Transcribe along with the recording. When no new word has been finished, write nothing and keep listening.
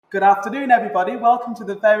Good afternoon, everybody. Welcome to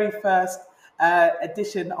the very first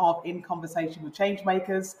edition of In Conversation with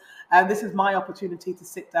Changemakers. And this is my opportunity to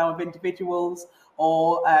sit down with individuals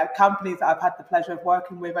or companies that I've had the pleasure of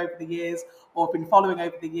working with over the years or been following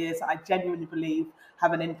over the years that I genuinely believe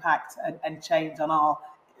have an impact and change on our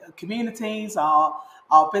communities, our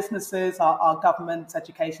businesses, our government,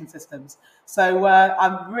 education systems. So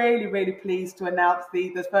I'm really, really pleased to announce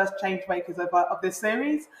the first change makers of this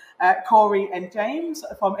series, Corey and James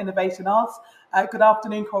from Innovation Oz. Good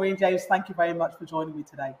afternoon, Corey and James. Thank you very much for joining me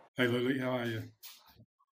today. Hey, Lily, how are you?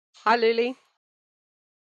 Hi, Lily.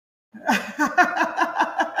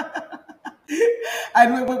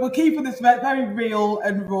 And we're keeping this very real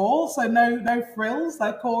and raw, so no frills.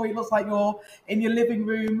 Like Corey, it looks like you're in your living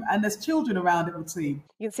room and there's children around, it would seem.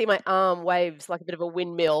 You can see my arm waves like a bit of a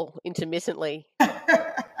windmill intermittently. It's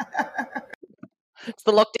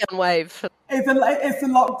the lockdown wave. It's a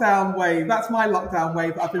lockdown wave. That's my lockdown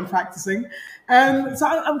wave that I've been practicing. So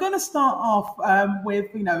I'm going to start off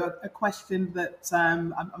with a question that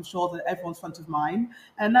I'm sure that everyone's front of mind,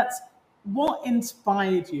 and that's what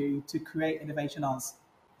inspired you to create Innovation Oz?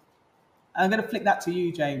 I'm going to flick that to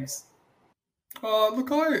you, James.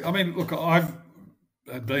 Look, I've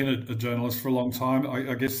been a journalist for a long time.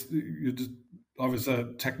 I guess I was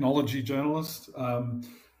a technology journalist.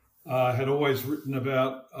 I had always written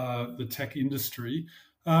about the tech industry.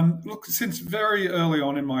 Look, since very early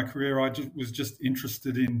on in my career, I was just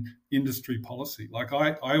interested in industry policy. Like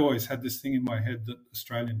I always had this thing in my head that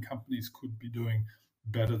Australian companies could be doing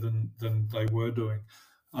better than they were doing.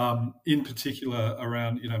 In particular,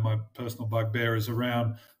 around my personal bugbear is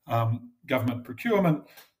around government procurement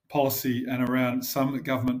policy and around some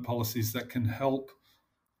government policies that can help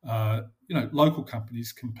local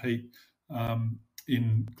companies compete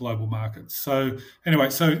in global markets. So anyway,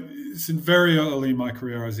 it's very early in my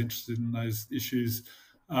career I was interested in those issues,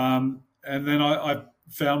 and then I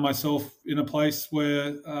found myself in a place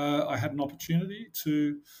where I had an opportunity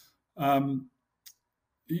to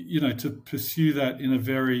pursue that in a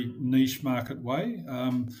very niche market way.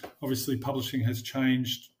 Obviously, publishing has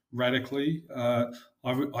changed radically. I'd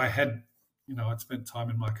spent time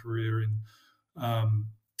in my career in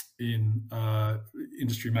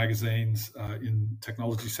industry magazines, in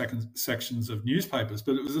technology sections of newspapers,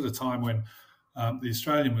 but it was at a time when the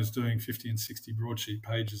Australian was doing 50 and 60 broadsheet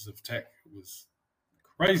pages of tech. It was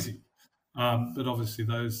crazy. But obviously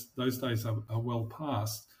those days are well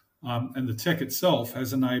past. And the tech itself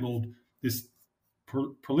has enabled this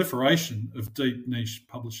proliferation of deep niche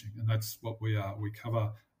publishing, and that's what we are. We cover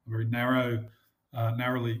a very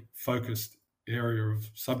narrowly focused area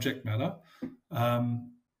of subject matter,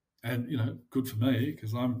 and good for me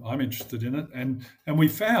because I'm interested in it. And we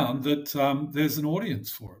found that there's an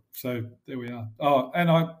audience for it. So there we are. Oh,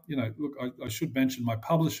 and I should mention my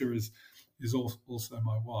publisher is also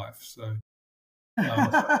my wife. So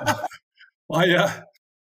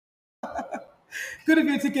Good of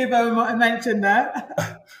you to give a mention there.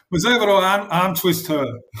 Was able to arm twist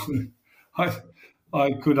her.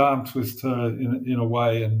 I could arm twist her in a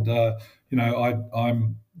way, and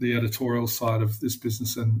I'm the editorial side of this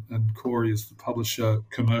business, and Corey is the publisher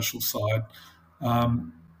commercial side,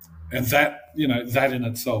 and that in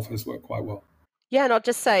itself has worked quite well. Yeah, and I'll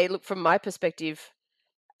just say, look, from my perspective,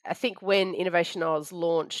 I think when Innovation Oz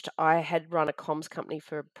launched, I had run a comms company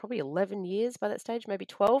for probably 11 years by that stage, maybe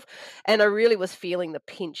 12. And I really was feeling the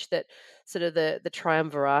pinch that sort of the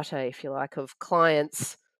triumvirate, if you like, of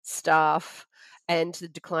clients, staff, and the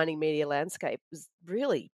declining media landscape was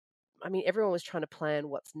really, everyone was trying to plan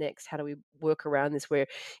what's next. How do we work around this? Where you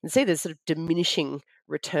can see there's sort of diminishing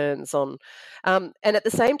returns on. And at the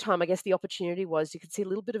same time, I guess the opportunity was you could see a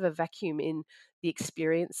little bit of a vacuum in the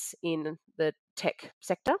experience in the tech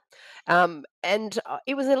sector. And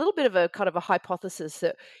it was a little bit of a kind of a hypothesis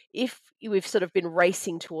that if we've sort of been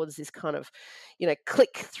racing towards this kind of,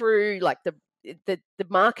 click through, like the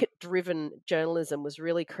market-driven journalism was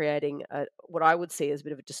really creating what I would see as a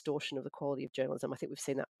bit of a distortion of the quality of journalism. I think we've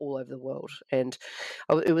seen that all over the world. And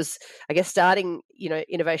it was, I guess, starting,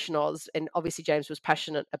 Innovation Oz, and obviously James was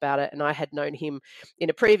passionate about it, and I had known him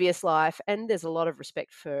in a previous life, and there's a lot of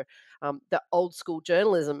respect for the old school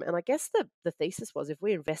journalism. And I guess the thesis was, if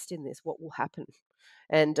we invest in this, what will happen?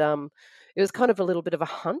 And it was kind of a little bit of a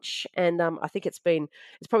hunch, and I think it's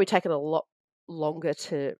probably taken a lot longer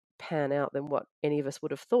to pan out than what any of us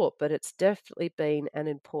would have thought, but it's definitely been an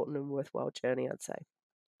important and worthwhile journey, I'd say.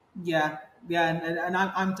 Yeah, and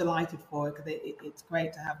I'm delighted for it because it's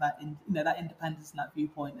great to have that that independence and that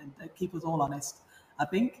viewpoint, and keep us all honest, I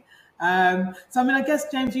think. So I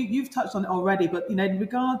guess James, you've touched on it already, but in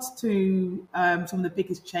regards to some of the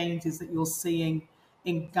biggest changes that you're seeing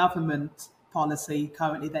in government policy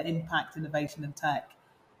currently that impact innovation and tech?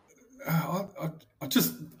 I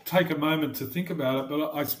just take a moment to think about it,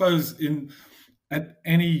 but I suppose at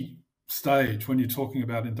any stage when you're talking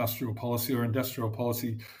about industrial policy,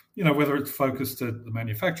 whether it's focused at the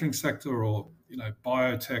manufacturing sector or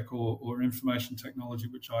biotech or information technology,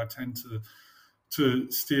 which I tend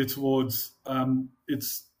to steer towards,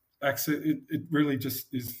 it's access. It really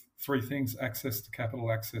just is three things: access to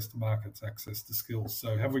capital, access to markets, access to skills.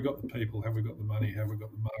 So have we got the people? Have we got the money? Have we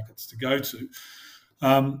got the markets to go to?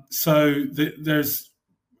 There's,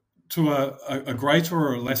 to a greater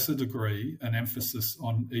or a lesser degree, an emphasis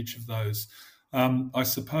on each of those. I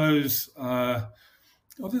suppose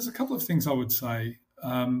there's a couple of things I would say.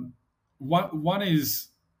 One is,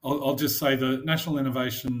 I'll just say the National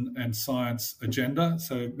Innovation and Science Agenda,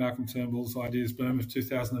 so Malcolm Turnbull's Ideas Boom of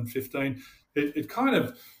 2015, it kind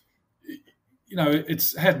of,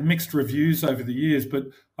 it's had mixed reviews over the years, but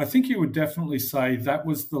I think you would definitely say that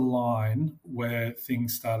was the line where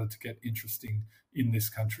things started to get interesting in this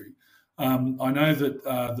country. I know that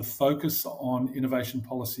the focus on innovation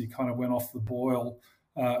policy kind of went off the boil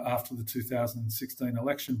after the 2016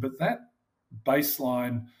 election, but that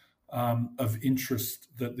baseline of interest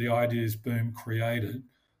that the Ideas Boom created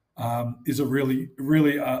is a really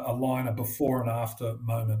a line, a before and after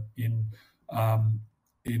moment in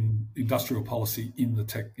industrial policy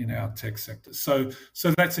in our tech sector. So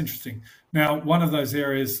that's interesting. Now, one of those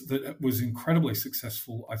areas that was incredibly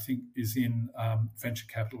successful, I think, is in venture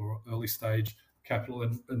capital or early stage capital,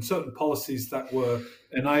 and certain policies that were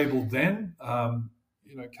enabled then,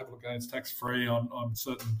 capital gains tax free on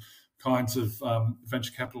certain kinds of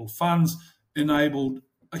venture capital funds, enabled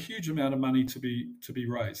a huge amount of money to be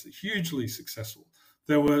raised, hugely successful.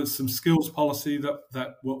 There were some skills policy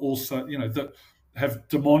that were also, that have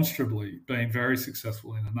demonstrably been very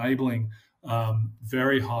successful in enabling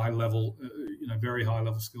very high level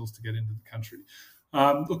skills to get into the country.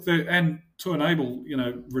 And to enable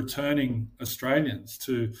returning Australians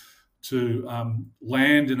to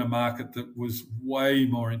land in a market that was way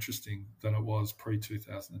more interesting than it was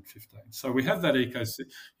pre-2015. So we have that ecosystem,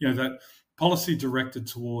 that policy directed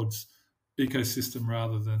towards ecosystem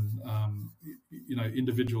rather than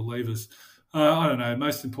individual levers. I don't know,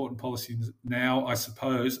 most important policy now, I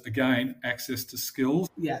suppose, again, access to skills.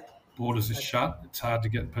 Yeah. Borders are shut. It's hard to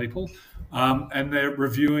get people. And they're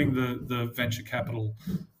reviewing the venture capital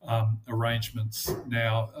arrangements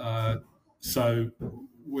now. So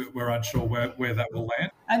we're unsure where that will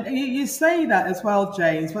land. And you say that as well,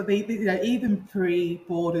 James, but even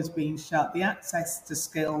pre-borders being shut, the access to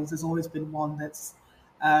skills has always been one that's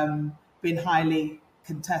been highly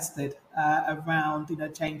contested around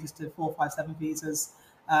changes to 457 visas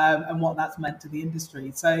and what that's meant to the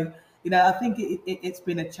industry. So I think it's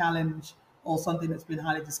been a challenge or something that's been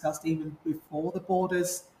highly discussed even before the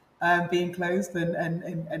borders being closed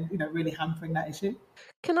and really hampering that issue.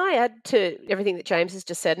 Can I add to everything that James has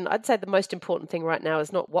just said? And I'd say the most important thing right now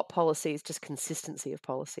is not what policy, is just consistency of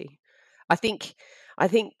policy. I think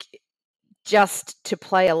just to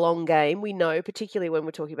play a long game, we know, particularly when we're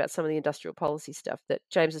talking about some of the industrial policy stuff that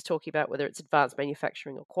James is talking about, whether it's advanced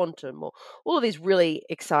manufacturing or quantum or all of these really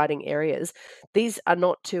exciting areas, these are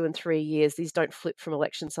not 2 and 3 years. These don't flip from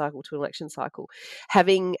election cycle to election cycle.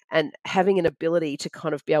 Having an ability to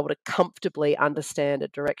kind of be able to comfortably understand a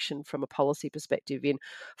direction from a policy perspective in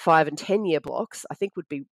 5 and 10 year blocks, I think would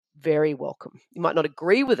be very welcome. You might not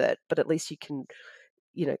agree with it, but at least you can,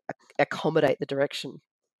 accommodate the direction.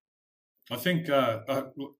 I think I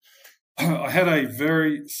had a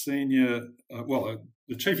very senior,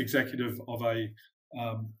 the chief executive of a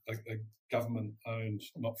government-owned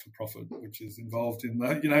not-for-profit, which is involved in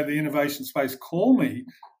the innovation space, call me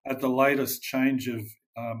at the latest change of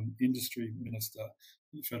industry minister at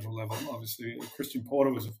the federal level. Obviously, Christian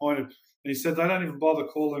Porter was appointed, and he said they don't even bother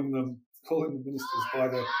calling the ministers by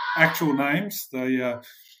their actual names.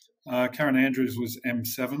 Karen Andrews was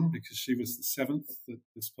M7 because she was the 7th that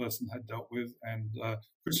this person had dealt with, and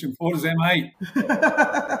Christian Porter's M8.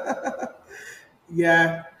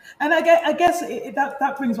 Yeah, and I guess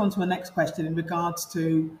that brings on to the next question in regards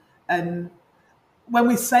to when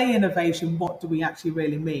we say innovation, what do we actually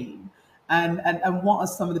really mean, and what are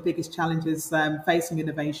some of the biggest challenges facing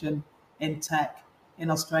innovation in tech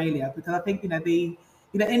in Australia? Because I think the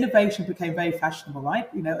innovation became very fashionable, right?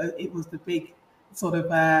 It was the big sort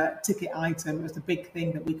of ticket item. It was the big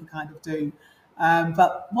thing that we could kind of do.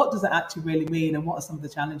 But what does it actually really mean, and what are some of the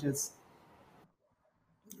challenges?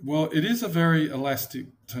 Well, it is a very elastic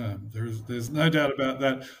term. There's no doubt about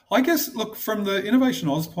that. I guess, look, from the Innovation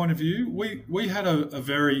Oz point of view, we had a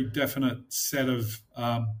very definite set of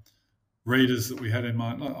readers that we had in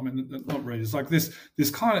mind. I mean, not readers, like this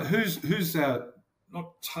kind of who's our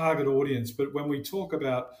not target audience, but when we talk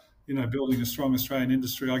about building a strong Australian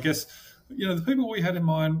industry, I guess the people we had in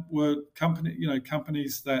mind were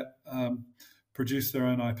companies that produce their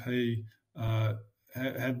own IP,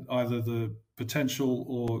 had either the potential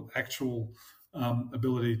or actual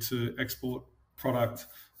ability to export product,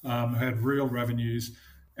 who had real revenues,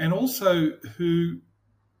 and also who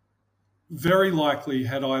very likely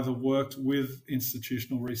had either worked with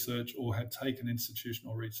institutional research or had taken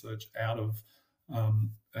institutional research out of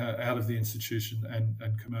the institution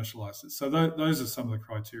and commercialized it. So those are some of the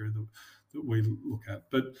criteria that we look at.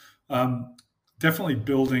 But definitely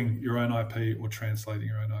building your own IP or translating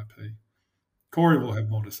your own IP. Corey will have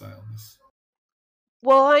more to say on this.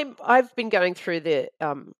 Well, I've been going through the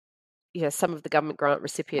some of the government grant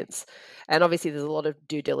recipients, and obviously there's a lot of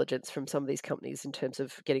due diligence from some of these companies in terms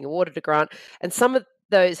of getting awarded a grant, and some of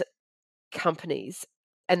those companies,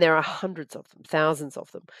 and there are hundreds of them, thousands of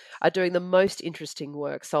them, are doing the most interesting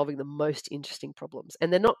work, solving the most interesting problems.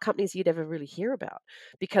 And they're not companies you'd ever really hear about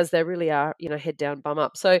because they really are, head down, bum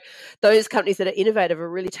up. So those companies that are innovative are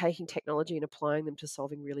really taking technology and applying them to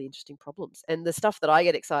solving really interesting problems. And the stuff that I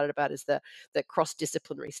get excited about is the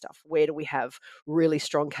cross-disciplinary stuff. Where do we have really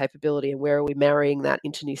strong capability and where are we marrying that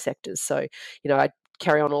into new sectors? So, I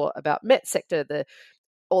carry on all about Met sector,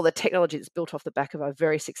 all the technology that's built off the back of our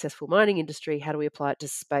very successful mining industry. How do we apply it to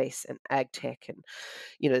space and ag tech and,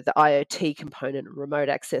 the IoT component and remote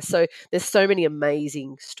access? So there's so many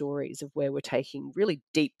amazing stories of where we're taking really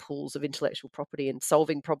deep pools of intellectual property and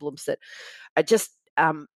solving problems that are just,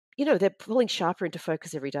 they're pulling sharper into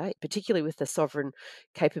focus every day, particularly with the sovereign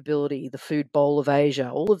capability, the food bowl of Asia.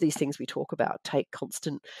 All of these things we talk about take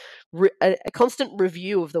a constant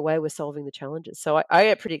review of the way we're solving the challenges. So I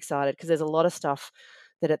get pretty excited because there's a lot of stuff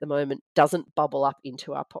that at the moment doesn't bubble up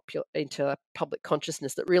into our public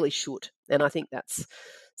consciousness that really should. And I think that's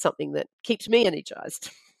something that keeps me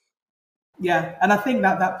energized. Yeah, and I think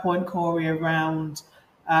that point, Corey, around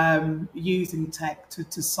using tech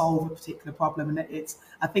to solve a particular problem, and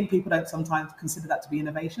I think people don't sometimes consider that to be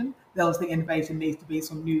innovation. They always think innovation needs to be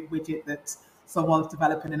some new widget that someone's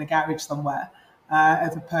developing in a garage somewhere,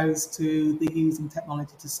 as opposed to the using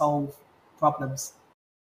technology to solve problems.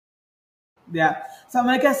 Yeah. So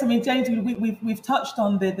I guess, James, we've touched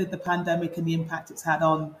on the pandemic and the impact it's had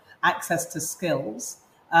on access to skills.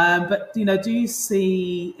 But do you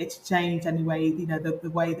see it's changed anyway?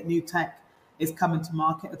 The way that new tech is coming to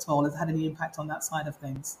market at all, has had any impact on that side of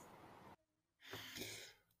things?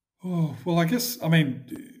 Oh well, I guess I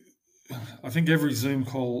think every Zoom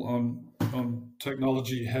call on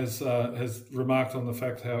technology has remarked on the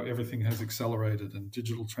fact how everything has accelerated and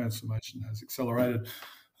digital transformation has accelerated.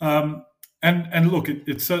 And look,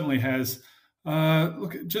 it certainly has.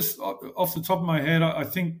 Look, just off the top of my head, I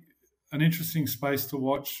think an interesting space to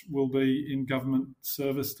watch will be in government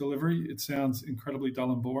service delivery. It sounds incredibly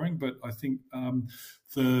dull and boring, but I think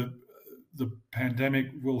the pandemic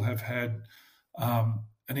will have had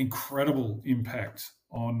an incredible impact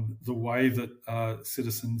on the way that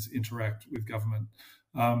citizens interact with government.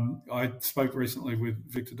 I spoke recently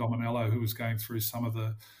with Victor Dominello, who was going through some of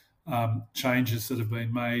the changes that have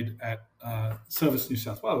been made at Service New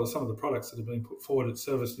South Wales, some of the products that have been put forward at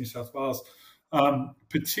Service New South Wales,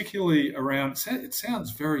 particularly around, it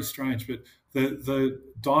sounds very strange, but the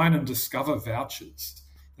Dine and Discover vouchers.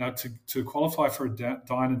 Now, to qualify for a Dine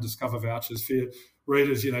and Discover vouchers, for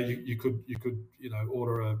readers, you could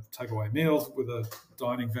order a takeaway meal with a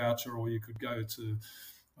dining voucher, or you could go to,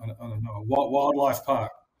 I don't know, a wildlife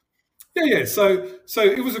park. Yeah. So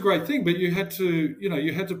it was a great thing, but you had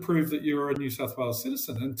to prove that you were a New South Wales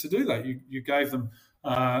citizen, and to do that, you gave them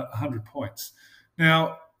 100 points.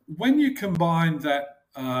 Now, when you combine that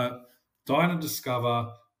Dine and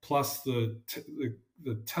Discover plus the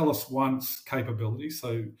Tell Us Once capability,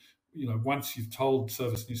 so once you've told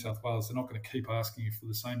Service New South Wales, they're not going to keep asking you for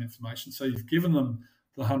the same information. So you've given them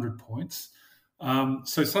the 100 points.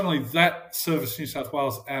 So suddenly that Service New South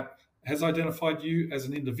Wales app has identified you as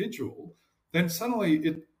an individual. Then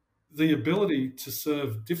suddenly the ability to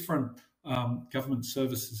serve different government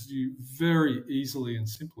services you very easily and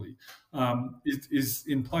simply is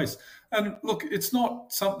in place. And look, it's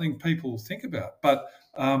not something people think about, but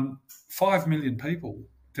 5 million people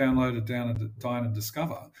downloaded Dine and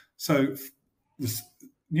Discover. So the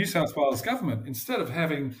New South Wales government, instead of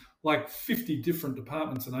having like 50 different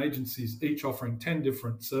departments and agencies, each offering 10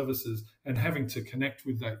 different services and having to connect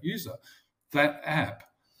with that user, that app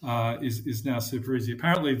is now super easy.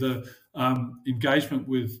 Apparently, the engagement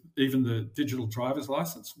with even the digital driver's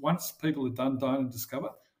license, once people have done Dine and Discover,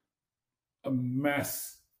 a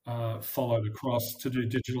mass followed across to do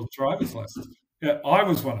digital driver's license. Yeah, I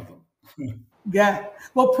was one of them. Yeah.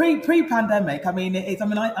 Well, pre pandemic, I mean, it's. I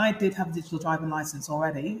mean, I did have a digital driving license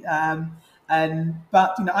already, and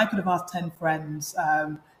but I could have asked 10 friends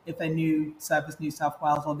if they knew Service New South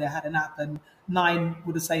Wales or they had an app, and 9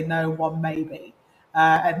 would have said no, 1 maybe,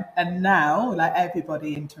 and now like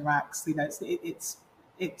everybody interacts.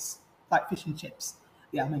 It's like fish and chips.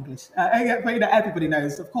 Yeah, I'm English, yeah, but everybody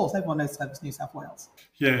knows. Of course, everyone knows Service New South Wales.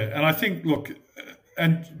 Yeah, and I think, look,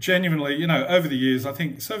 and genuinely, over the years, I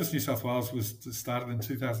think Service New South Wales was started in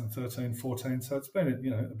 2013, 14, so it's been a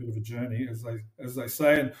bit of a journey, as they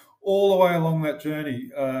say, and all the way along that journey,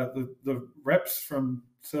 the reps from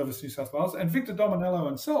Service New South Wales and Victor Dominello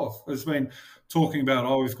himself has been talking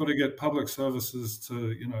about, we've got to get public services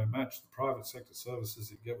to match the private sector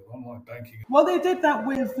services you get with online banking. Well, they did that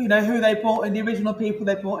with who they brought in, the original people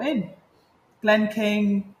they brought in. Glenn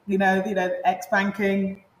King, ex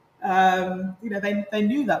banking, they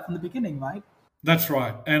knew that from the beginning, right? That's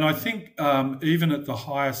right. And I think even at the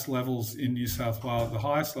highest levels in New South Wales, the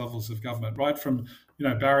highest levels of government, right from,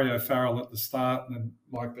 Barry O'Farrell at the start and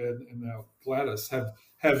Mike Baird and now Gladys have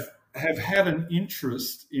had an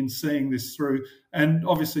interest in seeing this through. And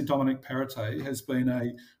obviously Dominic Perrottet has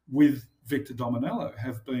been with Victor Dominello,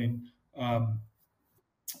 have been,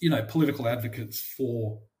 political advocates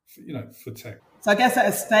for tech. So I guess at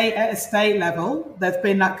a state level, there's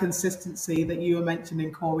been that consistency that you were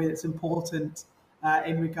mentioning, Corey, that's important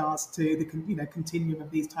in regards to the continuum of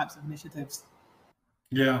these types of initiatives.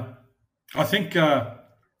 Yeah, I think the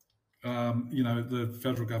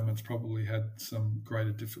federal government's probably had some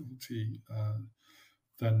greater difficulty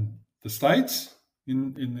than the states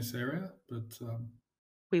in this area, but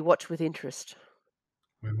we watch with interest.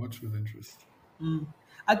 We watch with interest.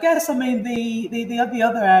 I guess, I mean, the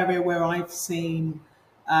other area where I've seen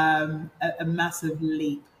a massive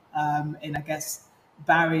leap in, I guess,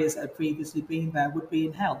 barriers that have previously been there would be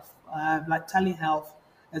in health. Like telehealth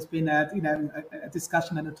has been a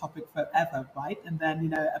discussion and a topic forever, right? And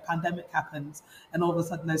then, a pandemic happens and all of a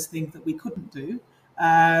sudden those things that we couldn't do,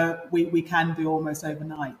 we can do almost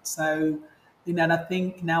overnight. So, and I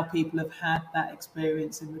think now people have had that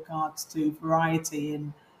experience in regards to variety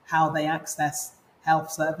in how they access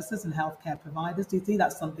health services and healthcare providers. Do you think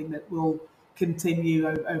that's something that will continue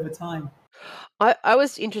over time? I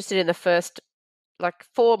was interested in the first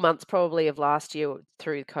 4 months probably of last year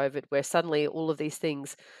through COVID, where suddenly all of these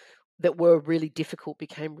things that were really difficult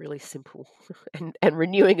became really simple, and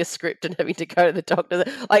renewing a script and having to go to the doctor,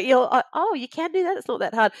 oh, you can do that, it's not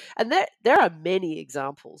that hard. And there are many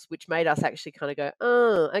examples which made us actually kind of go,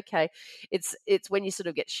 oh, okay. It's when you sort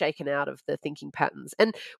of get shaken out of the thinking patterns.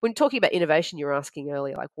 And when talking about innovation, you were asking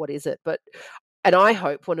earlier, what is it? And I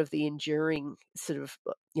hope one of the enduring sort of,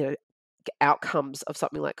 outcomes of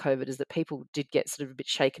something like COVID is that people did get sort of a bit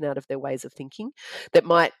shaken out of their ways of thinking that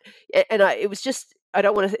might, it was just, I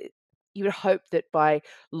don't want to, you would hope that by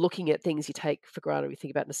looking at things you take for granted, we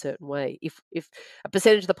think about in a certain way, if a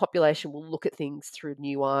percentage of the population will look at things through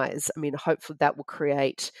new eyes, I mean, hopefully that will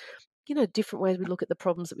create, different ways we look at the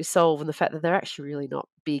problems that we solve and the fact that they're actually really not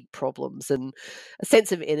big problems, and a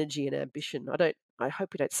sense of energy and ambition. I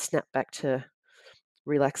hope we don't snap back to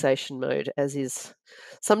relaxation mode, as is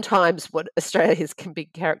sometimes what Australians can be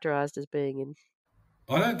characterised as being in.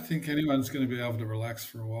 I don't think anyone's going to be able to relax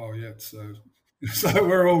for a while yet, so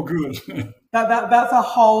we're all good. That's a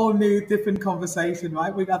whole new different conversation,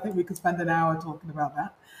 right? I think we could spend an hour talking about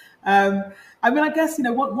that. I mean, I guess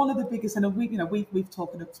one of the biggest, and we've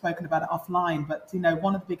spoken about it offline, but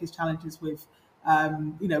one of the biggest challenges with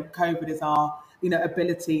COVID is our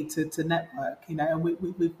ability to network, and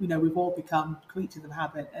we've all become creatures of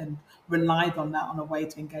habit and relied on that on a way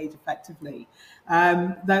to engage effectively.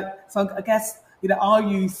 So I guess are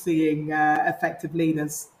you seeing effective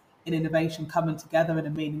leaders in innovation coming together in a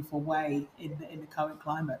meaningful way in the current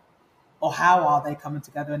climate, or how are they coming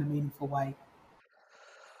together in a meaningful way?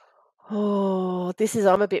 Oh,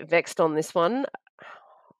 I'm a bit vexed on this one.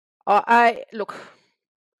 I look,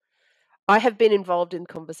 I have been involved in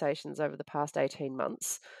conversations over the past 18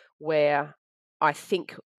 months where I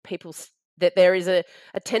think that there is a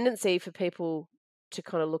tendency for people to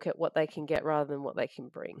kind of look at what they can get rather than what they can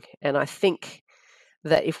bring. And I think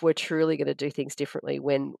that if we're truly going to do things differently,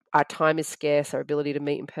 when our time is scarce, our ability to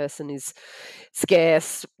meet in person is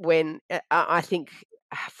scarce, when I think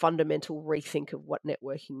a fundamental rethink of what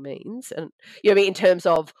networking means, and in terms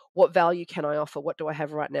of what value can I offer, what do I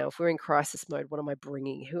have right now? If we're in crisis mode, what am I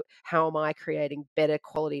bringing? How am I creating better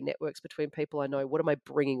quality networks between people I know? What am I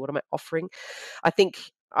bringing? What am I offering? I think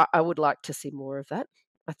I would like to see more of that.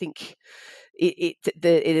 I think it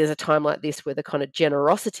is a time like this where the kind of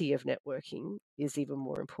generosity of networking is even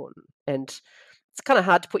more important. And it's kind of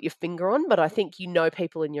hard to put your finger on, but I think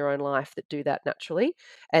people in your own life that do that naturally,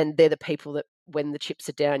 and they're the people that when the chips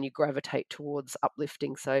are down, you gravitate towards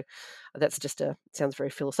uplifting. So that's just sounds very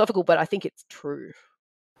philosophical, but I think it's true.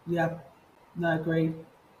 Yeah, no, agreed.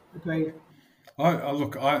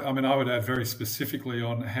 I mean, I would add very specifically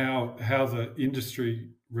on how the industry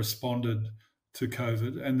responded to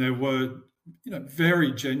COVID, and there were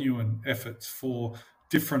very genuine efforts for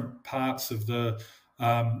different parts of the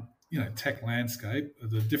tech landscape,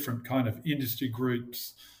 the different kind of industry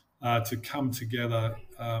groups to come together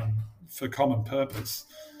for common purpose.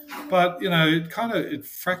 But it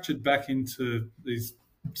fractured back into these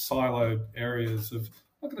siloed areas of,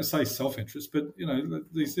 I'm not going to say self-interest, but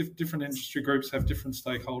these different industry groups have different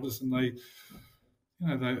stakeholders, and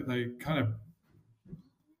they kind of,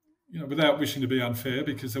 without wishing to be unfair,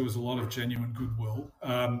 because there was a lot of genuine goodwill,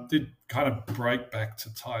 did kind of break back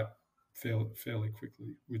to type fairly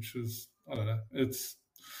quickly, which was, I don't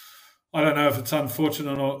know if it's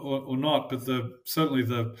unfortunate or not, but certainly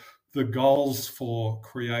the goals for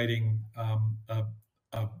creating a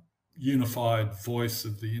unified voice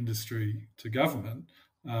of the industry to government,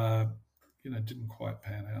 didn't quite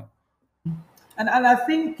pan out. And I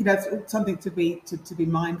think something to be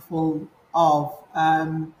mindful of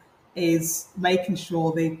is making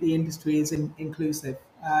sure the industry is inclusive.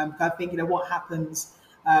 I think what happens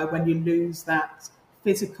when you lose that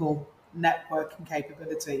physical networking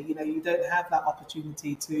capability. You don't have that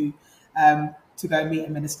opportunity to go meet a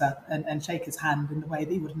minister and shake his hand in the way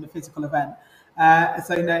that you would in a physical event.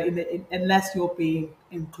 So unless you're being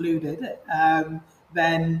included,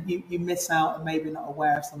 then you miss out and maybe not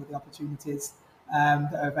aware of some of the opportunities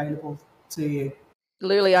that are available to you.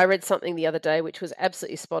 Luli, I read something the other day which was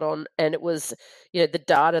absolutely spot on, and it was, the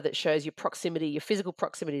data that shows your proximity, your physical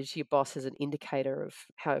proximity to your boss as an indicator of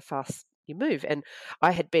how fast you move. And I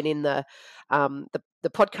had been in the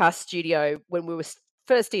podcast studio when we were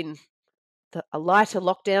first in a lighter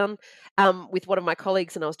lockdown with one of my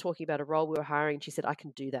colleagues, and I was talking about a role we were hiring. She said, "I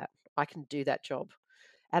can do that. I can do that job."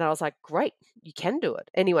 And I was like, "Great, you can do it."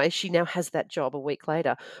 Anyway, she now has that job a week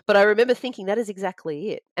later. But I remember thinking that is exactly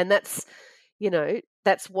it. And that's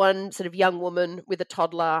one sort of young woman with a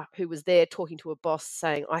toddler who was there talking to a boss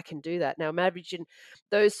saying, "I can do that." Now imagine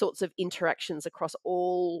those sorts of interactions across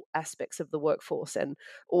all aspects of the workforce and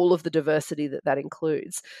all of the diversity that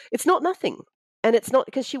includes. It's not nothing. And it's not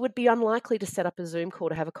because she would be unlikely to set up a Zoom call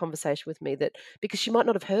to have a conversation with me because she might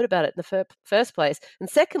not have heard about it in the first place. And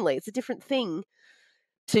secondly, it's a different thing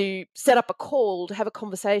to set up a call, to have a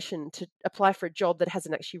conversation, to apply for a job that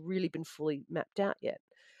hasn't actually really been fully mapped out yet.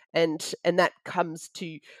 And that comes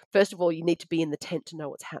to, first of all, you need to be in the tent to know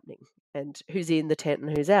what's happening and who's in the tent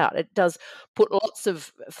and who's out. It does put lots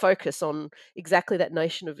of focus on exactly that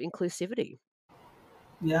notion of inclusivity.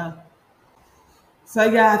 Yeah. So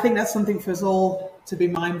I think that's something for us all to be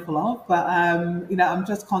mindful of. But I'm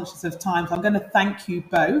just conscious of time, so I'm going to thank you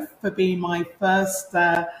both for being my first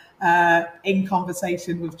in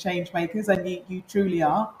conversation with Changemakers, and you truly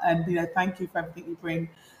are. And thank you for everything you bring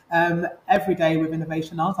every day with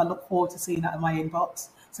Innovation Oz. I look forward to seeing that in my inbox.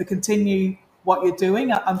 So continue what you're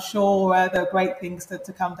doing. I'm sure there are great things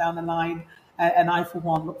to come down the line, and I, for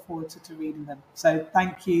one, look forward to reading them. So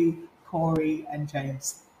thank you, Corey and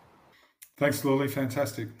James. Thanks, Luli.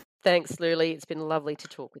 Fantastic. Thanks, Luli. It's been lovely to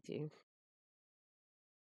talk with you.